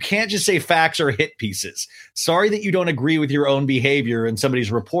 And you can't just say facts are hit pieces. Sorry that you don't agree with your own behavior and somebody's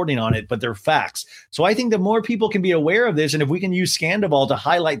reporting on it, but they're facts. So I think the more people can be aware of this, and if we can use Scandival to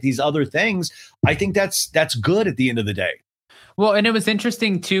highlight these other things, I think that's good at the end of the day. Well, and it was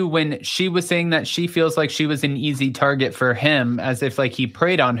interesting, too, when she was saying that she feels like she was an easy target for him, as if like he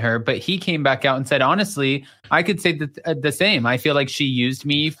preyed on her. But he came back out and said, honestly, I could say the same. I feel like she used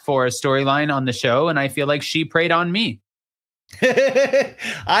me for a storyline on the show, and I feel like she preyed on me.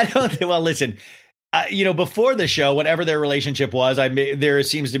 I don't think, well, listen, before the show, whatever their relationship was, there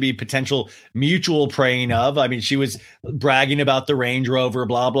seems to be potential mutual preying of. I mean, she was bragging about the Range Rover,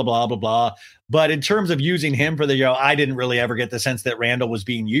 blah, blah, blah, blah, blah. But in terms of using him for the show, I didn't really ever get the sense that Randall was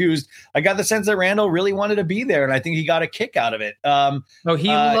being used. I got the sense that Randall really wanted to be there, and I think he got a kick out of it. He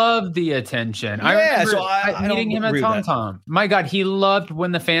loved the attention. Yeah, I meeting him at Tom Tom. My God, he loved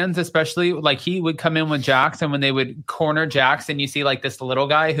when the fans, especially, like he would come in with Jax, and when they would corner Jax, and you see like this little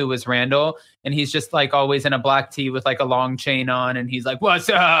guy who was Randall, and he's just like always in a black tee with like a long chain on, and he's like, "What's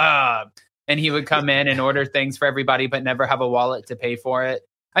up?" And he would come in and order things for everybody, but never have a wallet to pay for it.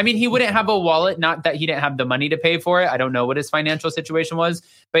 I mean, he wouldn't have a wallet, not that he didn't have the money to pay for it. I don't know what his financial situation was,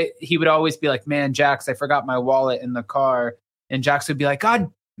 but he would always be like, man, Jax, I forgot my wallet in the car. And Jax would be like, God,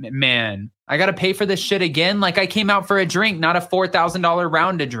 man, I got to pay for this shit again. Like I came out for a drink, not a $4,000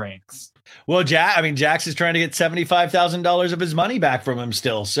 round of drinks. Well, Jax is trying to get $75,000 of his money back from him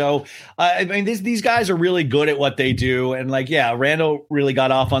still. So, these guys are really good at what they do. And Randall really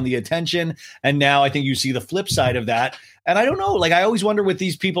got off on the attention. And now I think you see the flip side of that. And I don't know, I always wonder with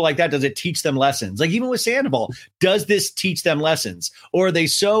these people like that, does it teach them lessons? Like even with Sandoval, does this teach them lessons? Or are they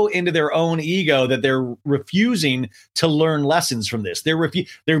so into their own ego that they're refusing to learn lessons from this?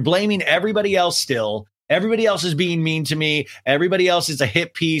 They're blaming everybody else still. Everybody else is being mean to me. Everybody else is a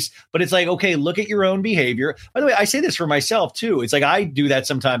hit piece. But it's like, okay, look at your own behavior. By the way, I say this for myself, too. It's like I do that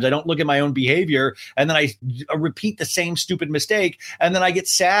sometimes. I don't look at my own behavior and then I repeat the same stupid mistake. And then I get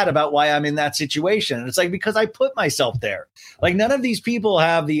sad about why I'm in that situation. And it's like, because I put myself there. Like none of these people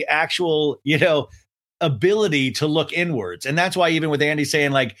have the actual, ability to look inwards. And that's why even with Andy saying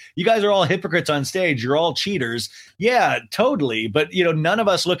like, you guys are all hypocrites on stage, you're all cheaters. Yeah, totally. But none of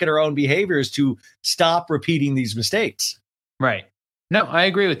us look at our own behaviors to stop repeating these mistakes. Right. No, I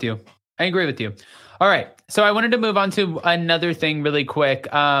agree with you. All right. So I wanted to move on to another thing really quick.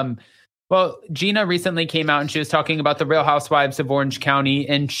 Well, Gina recently came out and she was talking about the Real Housewives of Orange County.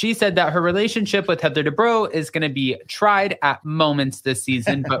 And she said that her relationship with Heather Dubrow is going to be tried at moments this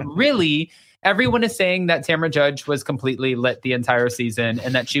season, but really everyone is saying that Tamra Judge was completely lit the entire season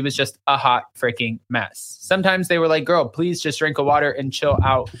and that she was just a hot freaking mess. Sometimes they were like, girl, please just drink a water and chill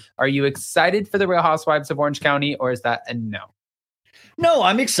out. Are you excited for the Real Housewives of Orange County or is that a no? No,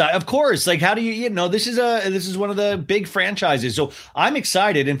 I'm excited. Of course. Like, how do you know, this is one of the big franchises. So I'm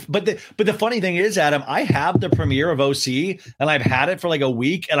excited. And but the funny thing is, Adam, I have the premiere of OC and I've had it for like a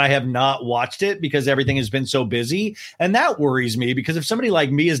week and I have not watched it because everything has been so busy. And that worries me because if somebody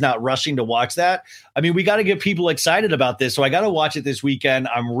like me is not rushing to watch that, I mean, we got to get people excited about this. So I got to watch it this weekend.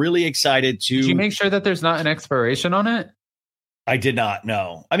 I'm really excited to. Did you make sure that there's not an expiration on it? I did not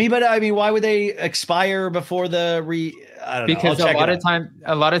know. I mean, why would they expire before the I don't know. Because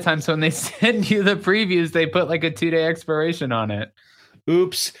a lot of times when they send you the previews, they put like a 2-day expiration on it.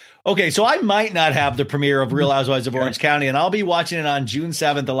 Oops. Okay, so I might not have the premiere of Real Housewives of Orange County, and I'll be watching it on June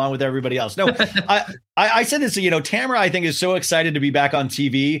 7th along with everybody else. No, I said this, Tamara, I think, is so excited to be back on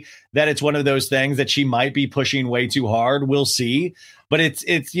TV that it's one of those things that she might be pushing way too hard. We'll see. But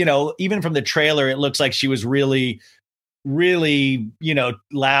it's even from the trailer, it looks like she was really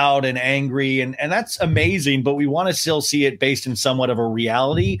loud and angry and that's amazing, but we want to still see it based in somewhat of a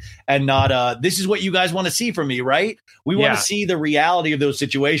reality and not this is what you guys want to see from me, right? We want to see the reality of those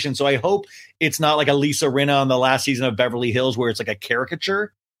situations. So I hope it's not like a Lisa Rinna on the last season of Beverly Hills where it's like a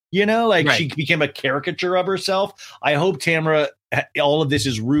caricature, she became a caricature of herself. I hope Tamara, all of this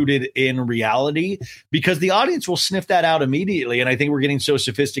is rooted in reality because the audience will sniff that out immediately. And I think we're getting so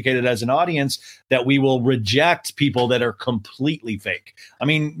sophisticated as an audience that we will reject people that are completely fake. I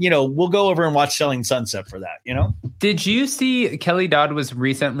mean, we'll go over and watch Selling Sunset for that, Did you see Kelly Dodd was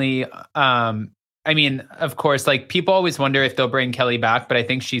recently, I mean, of course, like people always wonder if they'll bring Kelly back, but I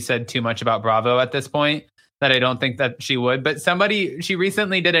think she said too much about Bravo at this point that I don't think that she would. But she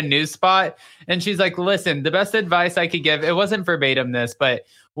recently did a news spot and she's like, listen, the best advice I could give, it wasn't verbatim this, but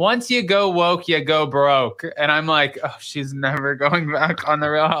once you go woke, you go broke. And I'm like, oh, she's never going back on the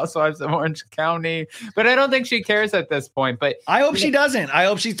Real Housewives of Orange County. But I don't think she cares at this point. But I hope she doesn't. I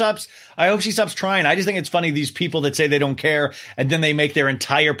hope she stops trying. I just think it's funny, these people that say they don't care and then they make their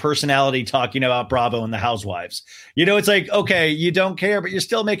entire personality talking about Bravo and the Housewives. It's like, okay, you don't care, but you're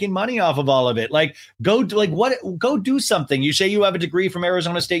still making money off of all of it. Like, go do something. You say you have a degree from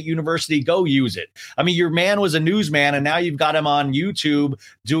Arizona State University, go use it. I mean, your man was a newsman and now you've got him on YouTube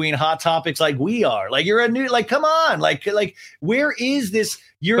doing hot topics like we are. Like, you're come on. Like where is this?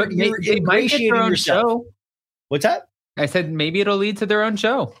 You're ingratiating yourself. Show. What's that? I said maybe it'll lead to their own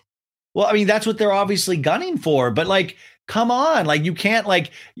show. Well, I mean, that's what they're obviously gunning for, but like, come on, like you can't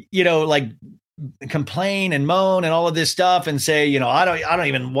complain and moan and all of this stuff and say, I don't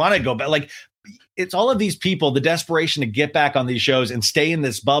even want to go back. Like, it's all of these people, the desperation to get back on these shows and stay in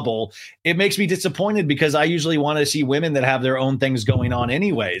this bubble. It makes me disappointed because I usually want to see women that have their own things going on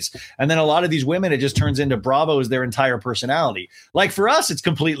anyways. And then a lot of these women, it just turns into Bravo as their entire personality. Like for us, it's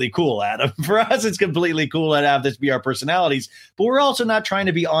completely cool, Adam. For us, it's completely cool to have this be our personalities, but we're also not trying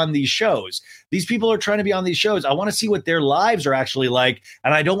to be on these shows. These people are trying to be on these shows. I want to see what their lives are actually like.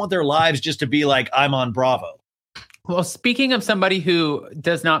 And I don't want their lives just to be like, I'm on Bravo. Well, speaking of somebody who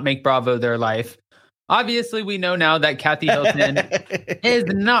does not make Bravo their life, obviously we know now that Kathy Hilton is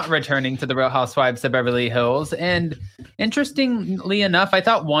not returning to the Real Housewives of Beverly Hills. And interestingly enough, I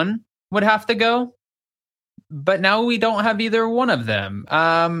thought one would have to go, but now we don't have either one of them.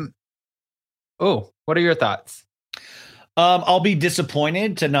 What are your thoughts? I'll be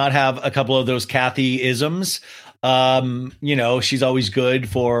disappointed to not have a couple of those Kathy isms. She's always good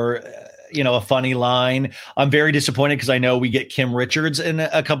for a funny line. I'm very disappointed because I know we get Kim Richards in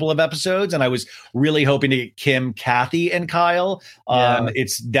a couple of episodes, and I was really hoping to get Kim, Kathy, and Kyle.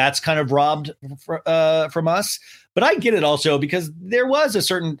 That's kind of robbed from us. But I get it also because there was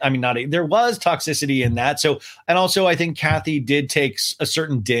there was toxicity in that. So, and also I think Kathy did take a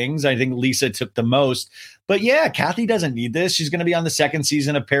certain dings. I think Lisa took the most. But yeah, Kathy doesn't need this. She's going to be on the second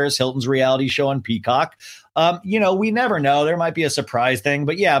season of Paris Hilton's reality show on Peacock. We never know. There might be a surprise thing.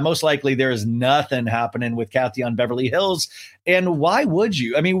 But yeah, most likely there is nothing happening with Kathy on Beverly Hills. And why would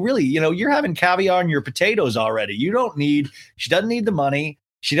you? I mean, really, you're having caviar in your potatoes already. She doesn't need the money.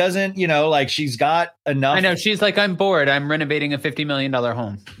 She doesn't, she's got enough. I know. She's like, I'm bored. I'm renovating a $50 million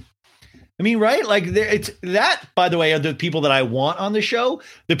home. I mean, right? Like it's that, by the way, are the people that I want on the show,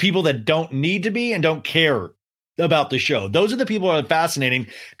 the people that don't need to be and don't care about the show. Those are the people that are fascinating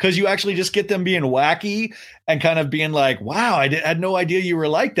because you actually just get them being wacky and kind of being like, wow, I had no idea you were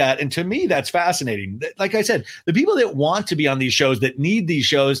like that. And to me, that's fascinating. Like I said, the people that want to be on these shows, that need these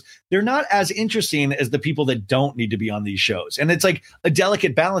shows, they're not as interesting as the people that don't need to be on these shows. And it's like a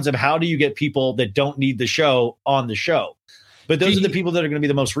delicate balance of how do you get people that don't need the show on the show? But those are the people that are going to be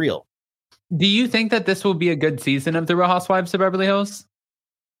the most real. Do you think that this will be a good season of the Real Housewives of Beverly Hills?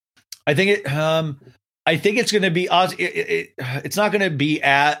 I think it's going to be. It's not going to be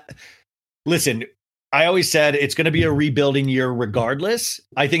at. Listen, I always said it's going to be a rebuilding year regardless.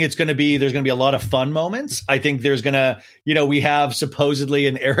 I think there's going to be a lot of fun moments. I think there's going to, we have supposedly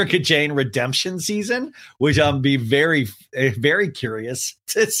an Erika Jayne redemption season, which I'll be very, very curious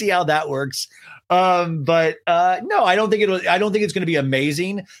to see how that works. But no, I don't think it's going to be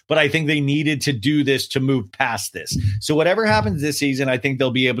amazing, but I think they needed to do this to move past this. So whatever happens this season, I think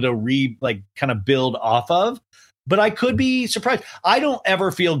they'll be able to kind of build off of. But I could be surprised. I don't ever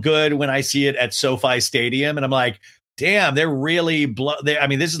feel good when I see it at SoFi Stadium, and I'm like, damn, they're really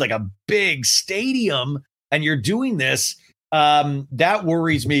this is like a big stadium, and you're doing this. That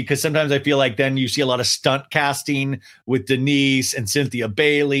worries me because sometimes I feel like then you see a lot of stunt casting with Denise and Cynthia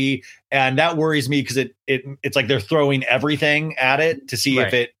Bailey, and that worries me because it's like they're throwing everything at it to see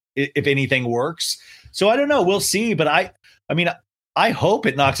if anything works. So I don't know. We'll see. But I hope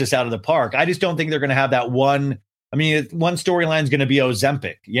it knocks us out of the park. I just don't think they're going to have that one. One storyline is going to be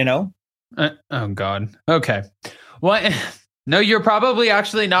Ozempic, oh God. Okay. Well, no, you're probably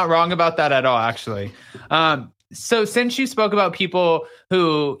actually not wrong about that at all, actually. So since you spoke about people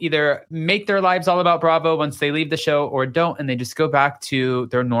who either make their lives all about Bravo once they leave the show or don't, and they just go back to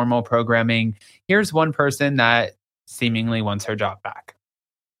their normal programming, here's one person that seemingly wants her job back.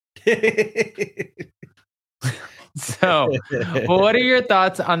 So, what are your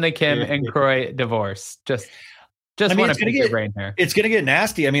thoughts on the Kim and Kroy divorce? Just want to pick your brain here. It's going to get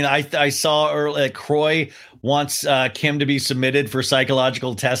nasty. I saw Kroy wants Kim to be submitted for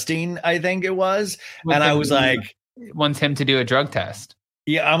psychological testing, I think it was. And I was like... Wants him to do a drug test.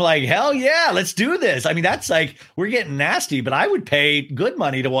 Yeah, I'm like, hell yeah, let's do this. That's like, we're getting nasty, but I would pay good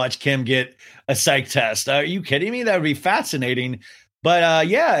money to watch Kim get a psych test. Are you kidding me? That would be fascinating. But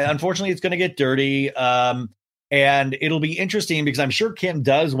yeah, unfortunately, it's going to get dirty. And it'll be interesting because I'm sure Kim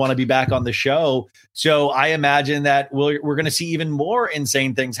does want to be back on the show. So I imagine that we're going to see even more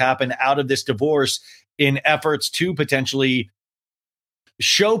insane things happen out of this divorce in efforts to potentially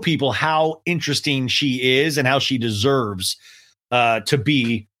show people how interesting she is and how she deserves to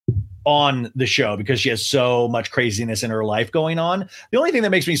be on the show because she has so much craziness in her life going on. The only thing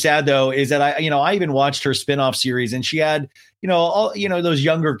that makes me sad though is that I even watched her spinoff series and she had, those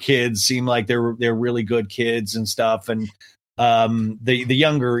younger kids seem like they're really good kids and stuff. And the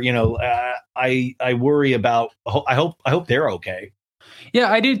younger, I worry about, I hope they're okay.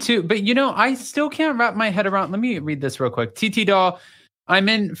 Yeah, I do too. But I still can't wrap my head around. Let me read this real quick. TT Doll, I'm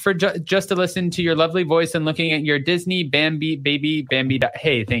in for just to listen to your lovely voice and looking at your Disney Bambi baby Bambi.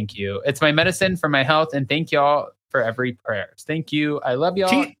 Hey, thank you. It's my medicine for my health, and thank y'all for every prayers. Thank you. I love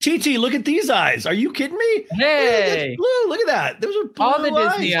y'all. TT, look at these eyes. Are you kidding me? Hey, blue. Look at that. Those are blue all the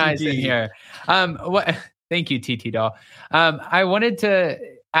Disney eyes in here. What? Thank you, TT Doll. I wanted to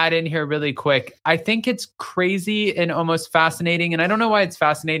add in here really quick. I think it's crazy and almost fascinating, and I don't know why it's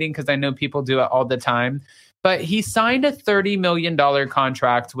fascinating because I know people do it all the time. But he signed a $30 million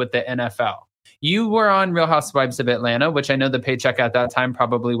contract with the NFL. You were on Real Housewives of Atlanta, which I know the paycheck at that time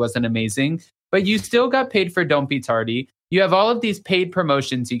probably wasn't amazing, but you still got paid for Don't Be Tardy. You have all of these paid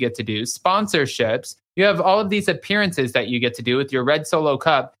promotions you get to do, sponsorships. You have all of these appearances that you get to do with your Red Solo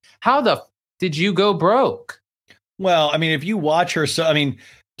Cup. How the did you go broke? Well, if you watch her, do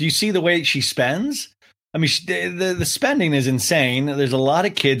you see the way she spends? The spending is insane. There's a lot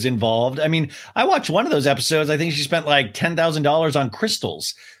of kids involved. I watched one of those episodes. I think she spent like $10,000 on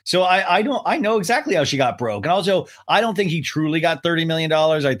crystals. So I know exactly how she got broke. And also, I don't think he truly got $30 million.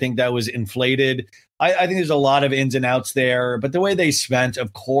 I think that was inflated. I think there's a lot of ins and outs there. But the way they spent,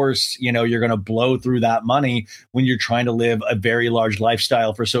 of course, you're going to blow through that money when you're trying to live a very large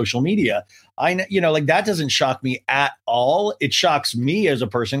lifestyle for social media. That doesn't shock me at all. It shocks me as a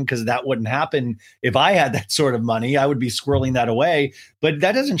person because that wouldn't happen if I had that sort of money. I would be squirreling that away. But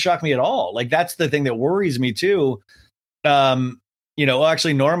that doesn't shock me at all. That's the thing that worries me too.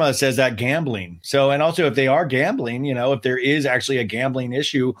 Actually, Norma says that gambling. So, and also if they are gambling, if there is actually a gambling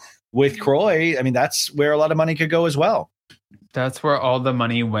issue with Kroy, that's where a lot of money could go as well. That's where all the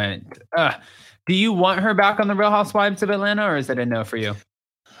money went. Do you want her back on the Real Housewives of Atlanta, or is it a no for you?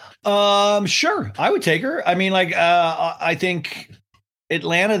 Sure. I would take her. I think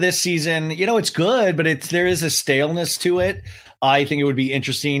Atlanta this season, it's good, but there is a staleness to it. I think it would be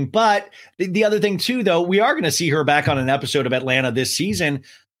interesting. But the other thing too, though, we are going to see her back on an episode of Atlanta this season.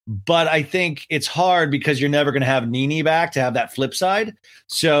 But I think it's hard because you're never going to have NeNe back to have that flip side.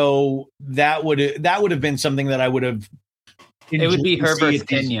 So that would have been something that I would have. It would be her versus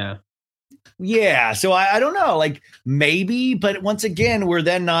Kenya. Yeah. So I don't know, maybe, but once again, we're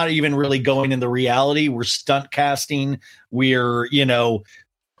then not even really going in the reality. We're stunt casting. We're,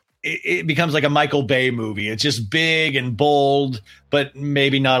 it becomes like a Michael Bay movie. It's just big and bold, but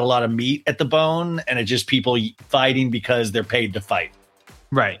maybe not a lot of meat at the bone. And it's just people fighting because they're paid to fight.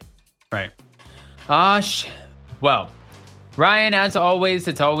 Right. Well, Ryan, as always,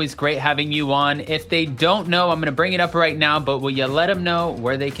 it's always great having you on. If they don't know, I'm going to bring it up right now, but will you let them know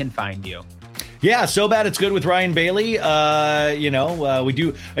where they can find you? Yeah, So Bad It's Good with Ryan Bailey. We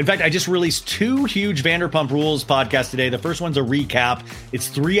do. In fact, I just released 2 huge Vanderpump Rules podcasts today. The first one's a recap. It's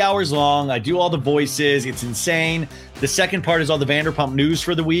 3 hours long. I do all the voices. It's insane. The second part is all the Vanderpump news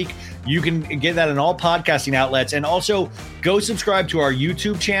for the week. You can get that in all podcasting outlets. And also go subscribe to our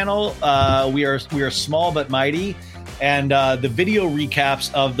YouTube channel. We are small but mighty. And the video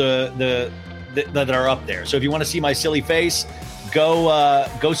recaps of the that are up there. So if you want to see my silly face,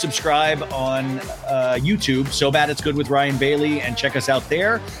 go subscribe on YouTube. So Bad It's Good with Ryan Bailey, and check us out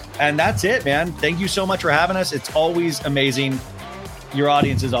there. And that's it, man. Thank you so much for having us. It's always amazing. Your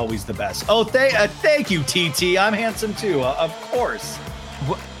audience is always the best. Oh, thank you, TT. I'm handsome too, of course.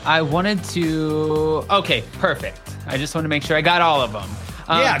 I wanted to. Okay, perfect. I just want to make sure I got all of them.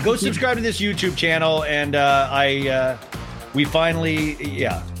 Yeah, go subscribe to this YouTube channel, and we finally,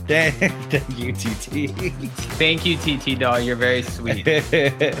 yeah. Thank you, TT. Thank you, TT doll. You're very sweet.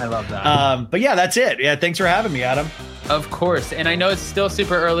 I love that. But yeah, that's it. Yeah, thanks for having me, Adam. Of course. And I know it's still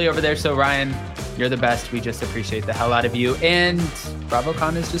super early over there, so Ryan, you're the best. We just appreciate the hell out of you. And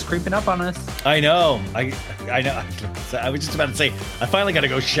BravoCon is just creeping up on us. I know. I know. I was just about to say, I finally got to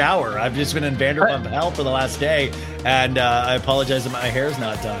go shower. I've just been in Vanderpump hell for the last day, and I apologize that my hair's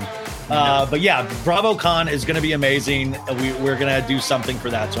not done. But yeah, BravoCon is going to be amazing. We're going to do something for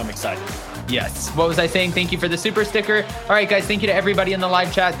that, so I'm excited. Yes. What was I saying? Thank you for the super sticker. All right, guys. Thank you to everybody in the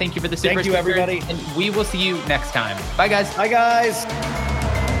live chat. Thank you for the super sticker. Thank you, everybody. And we will see you next time. Bye, guys. Bye, guys.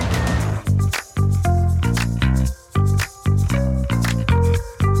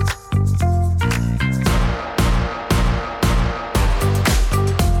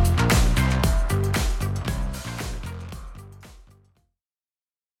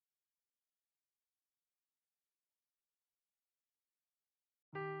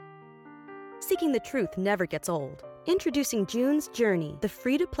 Seeking the truth never gets old. Introducing June's Journey, the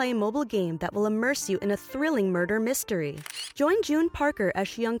free-to-play mobile game that will immerse you in a thrilling murder mystery. Join June Parker as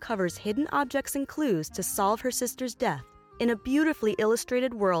she uncovers hidden objects and clues to solve her sister's death in a beautifully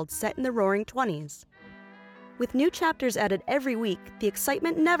illustrated world set in the Roaring '20s. With new chapters added every week, the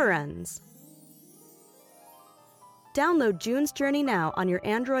excitement never ends. Download June's Journey now on your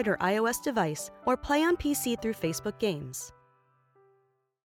Android or iOS device, or play on PC through Facebook Games.